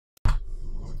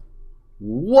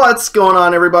What's going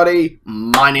on, everybody?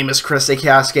 My name is Chris, the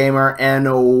Chaos Gamer,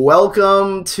 and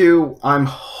welcome to, I'm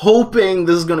hoping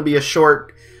this is going to be a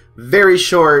short, very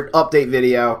short update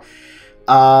video,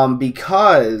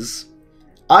 because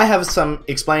I have some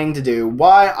explaining to do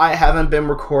why I haven't been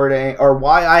recording, or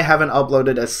why I haven't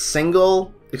uploaded a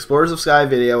single Explorers of Sky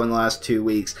video in the last 2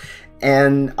 weeks.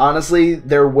 And honestly,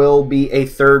 there will be a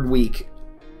third week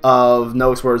of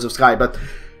no Explorers of Sky, but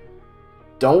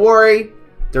don't worry.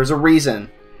 There's a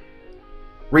reason.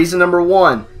 Reason number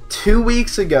one. 2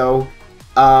 weeks ago,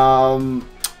 2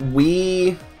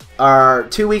 weeks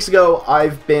ago,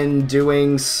 I've been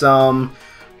doing some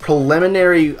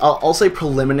preliminary, I'll say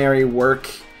preliminary work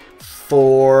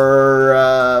for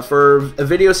a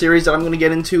video series that I'm going to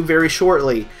get into very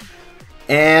shortly.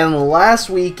 And last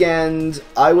weekend,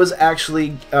 I was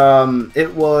actually,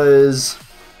 it's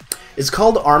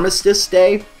called Armistice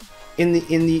Day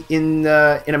in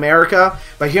America,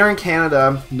 but here in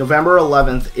Canada, November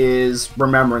 11th is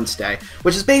Remembrance Day,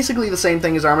 which is basically the same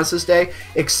thing as Armistice Day,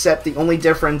 except the only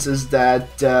difference is that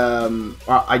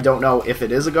I don't know if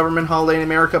it is a government holiday in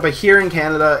America, but here in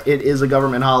Canada, it is a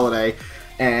government holiday.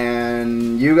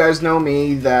 And you guys know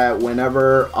me, that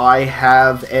whenever I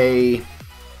have a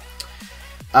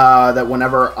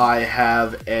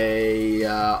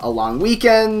long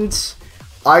weekend,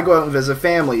 I go out and visit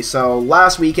family. So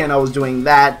last weekend I was doing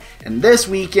that, and this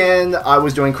weekend I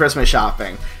was doing Christmas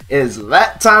shopping. It is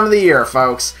that time of the year,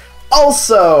 folks.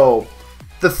 Also,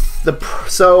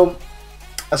 so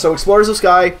Explorers of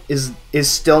Sky is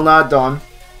still not done.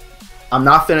 I'm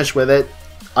not finished with it.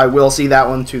 I will see that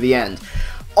one to the end.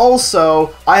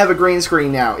 Also, I have a green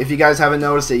screen now, if you guys haven't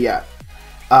noticed it yet.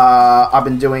 I've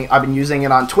been using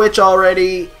it on Twitch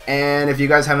already, and if you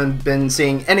guys haven't been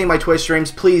seeing any of my Twitch streams,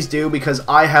 please do, because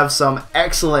I have some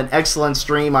excellent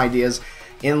stream ideas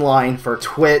in line for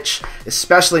Twitch,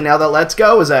 especially now that Let's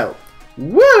Go is out.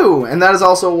 Woo! And that is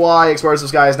also why Explorers of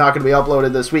Sky is not going to be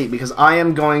uploaded this week, because I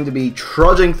am going to be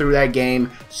trudging through that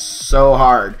game so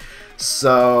hard.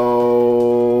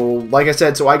 So, like I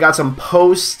said, so I got some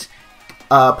post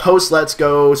Let's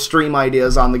Go stream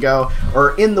ideas on the go,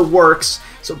 or in the works.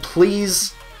 So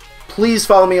please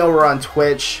follow me over on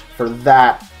Twitch for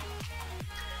that.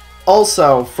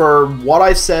 Also, for what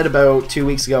I said about 2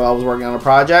 weeks ago, I was working on a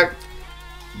project.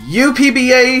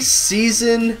 UPBA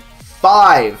Season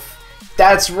 5.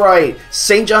 That's right.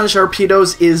 St. John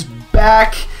Sharpedos is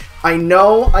back. I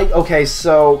know. Okay,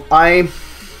 so I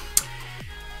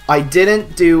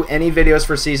didn't do any videos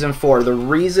for Season 4. The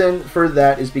reason for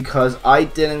that is because I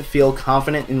didn't feel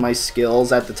confident in my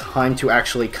skills at the time to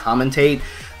actually commentate.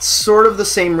 Sort of the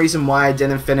same reason why I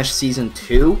didn't finish Season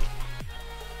 2. It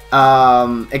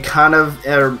kind of...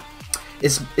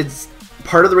 it's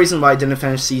part of the reason why I didn't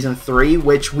finish Season 3,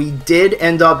 which we did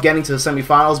end up getting to the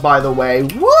semifinals, by the way.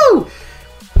 Woo!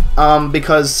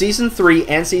 Because Season 3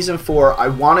 and Season 4, I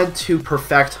wanted to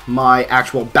perfect my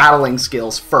actual battling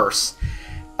skills first.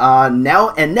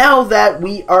 Now that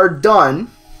we are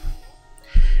done,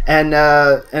 and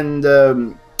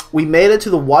we made it to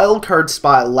the wild card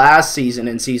spot last season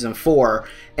in Season 4,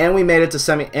 and we made it to the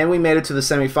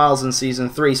semifinals in Season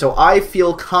 3. So I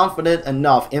feel confident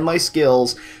enough in my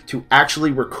skills to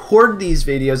actually record these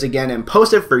videos again and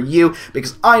post it for you,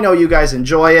 because I know you guys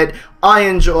enjoy it. I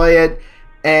enjoy it,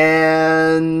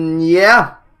 and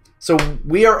yeah. So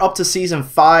we are up to Season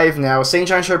 5 now. St.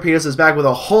 John Sharpedos is back with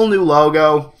a whole new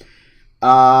logo.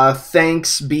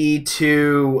 Thanks be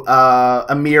to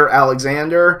Amir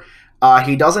Alexander.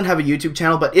 He doesn't have a YouTube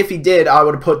channel, but if he did, I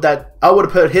would have put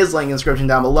his link in the description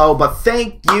down below. But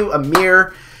thank you,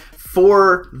 Amir,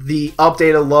 for the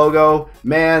updated logo.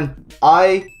 Man,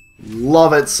 I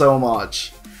love it so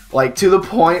much. Like, to the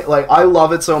point, like, I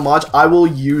love it so much, I will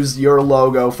use your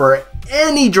logo for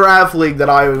any draft league that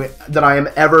I am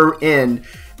ever in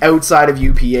outside of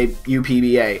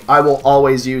UPBA. I will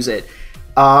always use it.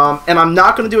 And I'm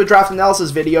not going to do a draft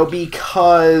analysis video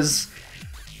because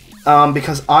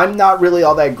I'm not really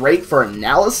all that great for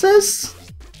analysis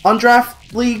on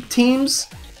draft league teams.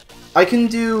 I can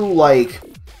do, like,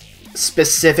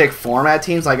 specific format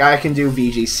teams. Like, I can do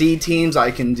VGC teams.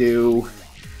 I can do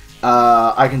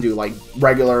like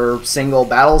regular single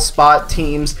battle spot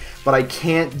teams, but I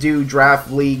can't do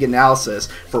draft league analysis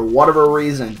for whatever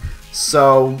reason.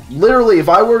 So literally, if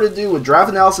I were to do a draft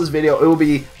analysis video, it would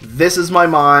be, this is my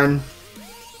mind,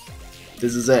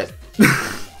 this is it.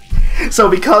 so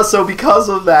because of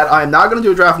that, I'm not going to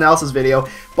do a draft analysis video,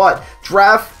 but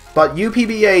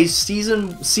UPBA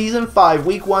season 5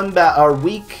 week 1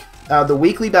 the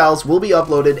weekly battles will be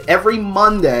uploaded every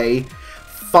Monday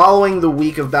following the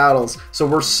week of battles. So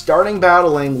we're starting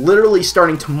battling, literally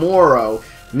starting tomorrow,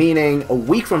 meaning a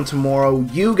week from tomorrow,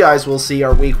 you guys will see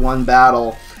our Week 1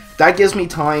 battle. That gives me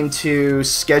time to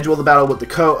schedule the battle with the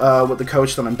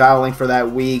coach that I'm battling for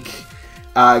that week.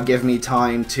 Give me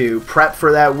time to prep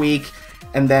for that week,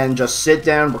 and then just sit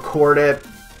down, record it,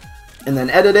 and then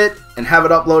edit it, and have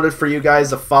it uploaded for you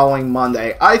guys the following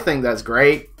Monday. I think that's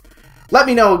great. Let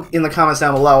me know in the comments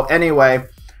down below. Anyway,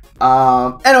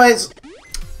 anyways,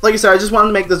 like I said, I just wanted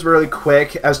to make this really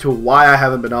quick as to why I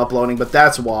haven't been uploading, but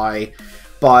that's why.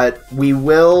 But we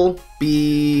will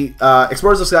be,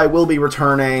 Explorers of the Sky will be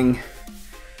returning,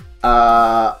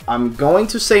 I'm going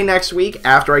to say next week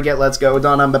after I get Let's Go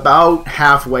done. I'm about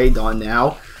halfway done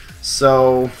now.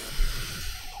 So,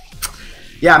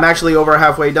 yeah, I'm actually over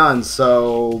halfway done.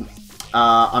 So,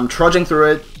 I'm trudging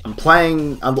through it. I'm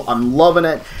playing. I'm loving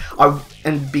it.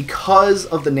 And because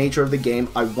of the nature of the game,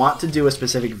 I want to do a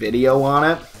specific video on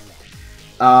it.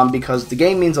 Because the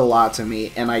game means a lot to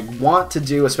me, and I want to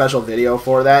do a special video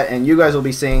for that, and you guys will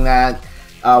be seeing that.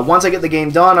 Once I get the game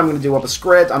done, I'm going to do up a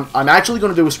script. I'm actually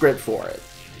going to do a script for it.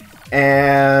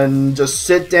 And just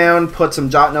sit down, put some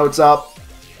jot notes up,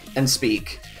 and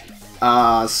speak.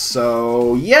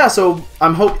 So, yeah, so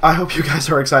I hope you guys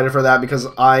are excited for that, because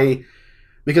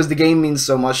the game means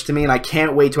so much to me, and I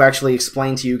can't wait to actually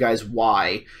explain to you guys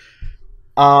why.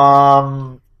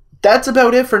 That's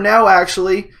about it for now,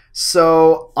 actually.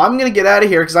 So I'm gonna get out of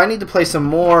here because I need to play some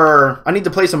more.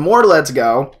 Let's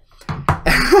Go.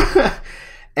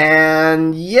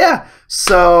 And yeah,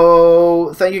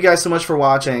 so thank you guys so much for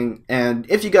watching. And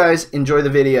if you guys enjoy the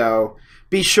video,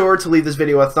 be sure to leave this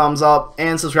video a thumbs up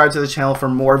and subscribe to the channel for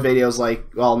more videos like,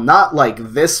 well, not like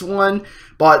this one,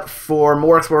 but for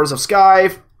more Explorers of Sky.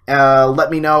 Let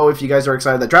me know if you guys are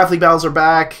excited that Draft League battles are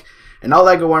back and all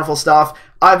that good wonderful stuff.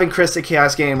 I've been Chris the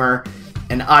Chaos Gamer,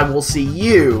 and I will see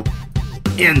you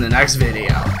in the next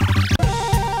video.